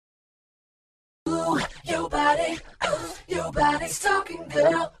Your body's talking,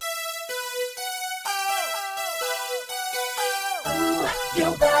 girl.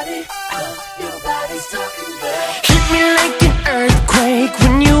 Your body's talking, girl. Hit me like an earthquake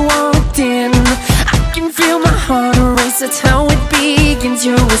when you walked in. I can feel my heart race, that's how it begins.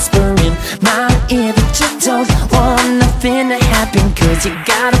 You're whispering my ear that you don't want nothing to happen, cause you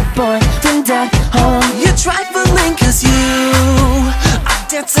got a boyfriend at home. You're trifling cause you are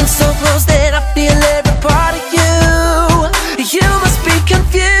dancing so close that I feel every part of you. You must be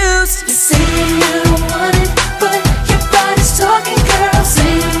confused. You're saying you don't want it, but your body's talking, girl.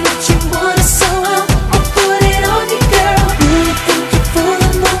 Saying that you want it, so I'll put it on you, girl. Really think you're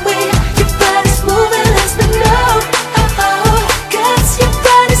fooling the way your body's moving, lets me know. Cause your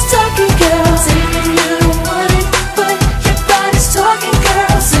body's talking, girl. Saying you don't want it, but your body's talking,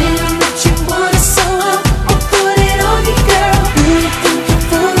 girl. Saying that you want it, so I'll put it on you, girl. Really think you're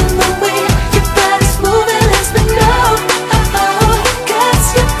fooling the way your body's moving, lets me know. Cause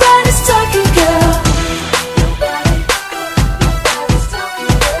your body's talking, girl.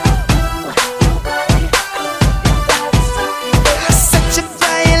 Such a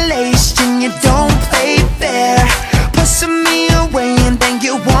violation, you don't play fair. Pushing me away and then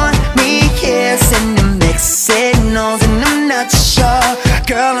you want me here. Sending mixed signals and I'm not sure.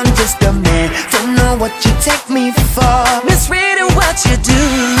 Girl, I'm just a man, don't know what you take me for. Misreading what you do.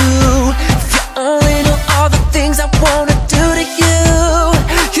 If you only knew all the things I wanna do to you,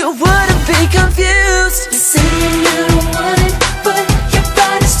 you wouldn't be confused. You're saying you don't want it, but your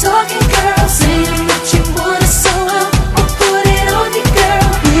body's talking, girl. Saying that you want it, so I'll put it on you, girl.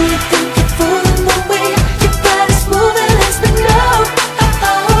 Really think you're fooling the way your body's moving, lets me know.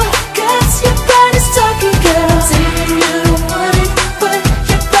 Cause your body's talking, girl. Saying you don't want it, but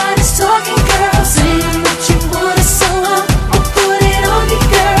your body's talking, girl. Saying that you want it, so I'll put it on you,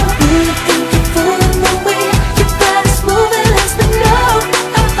 girl. Really think you're fooling the way your body's moving, lets me know.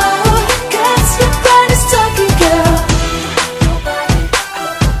 Cause your body's talking, girl.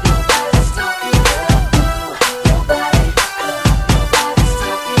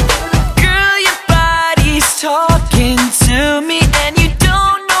 Girl, your body's talking to me, and you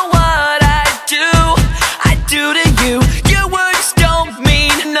don't know what I do to you. Your words don't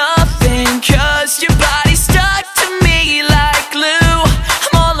mean nothing, cause your body's stuck to me like glue.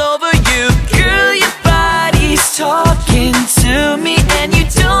 I'm all over you. Girl, your body's talking to me, and you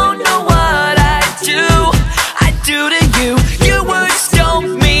don't know what I do to you. Your words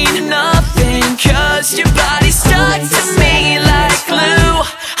don't mean nothing, cause your body's stuck to me like glue.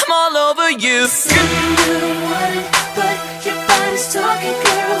 I'm all over you. Saying you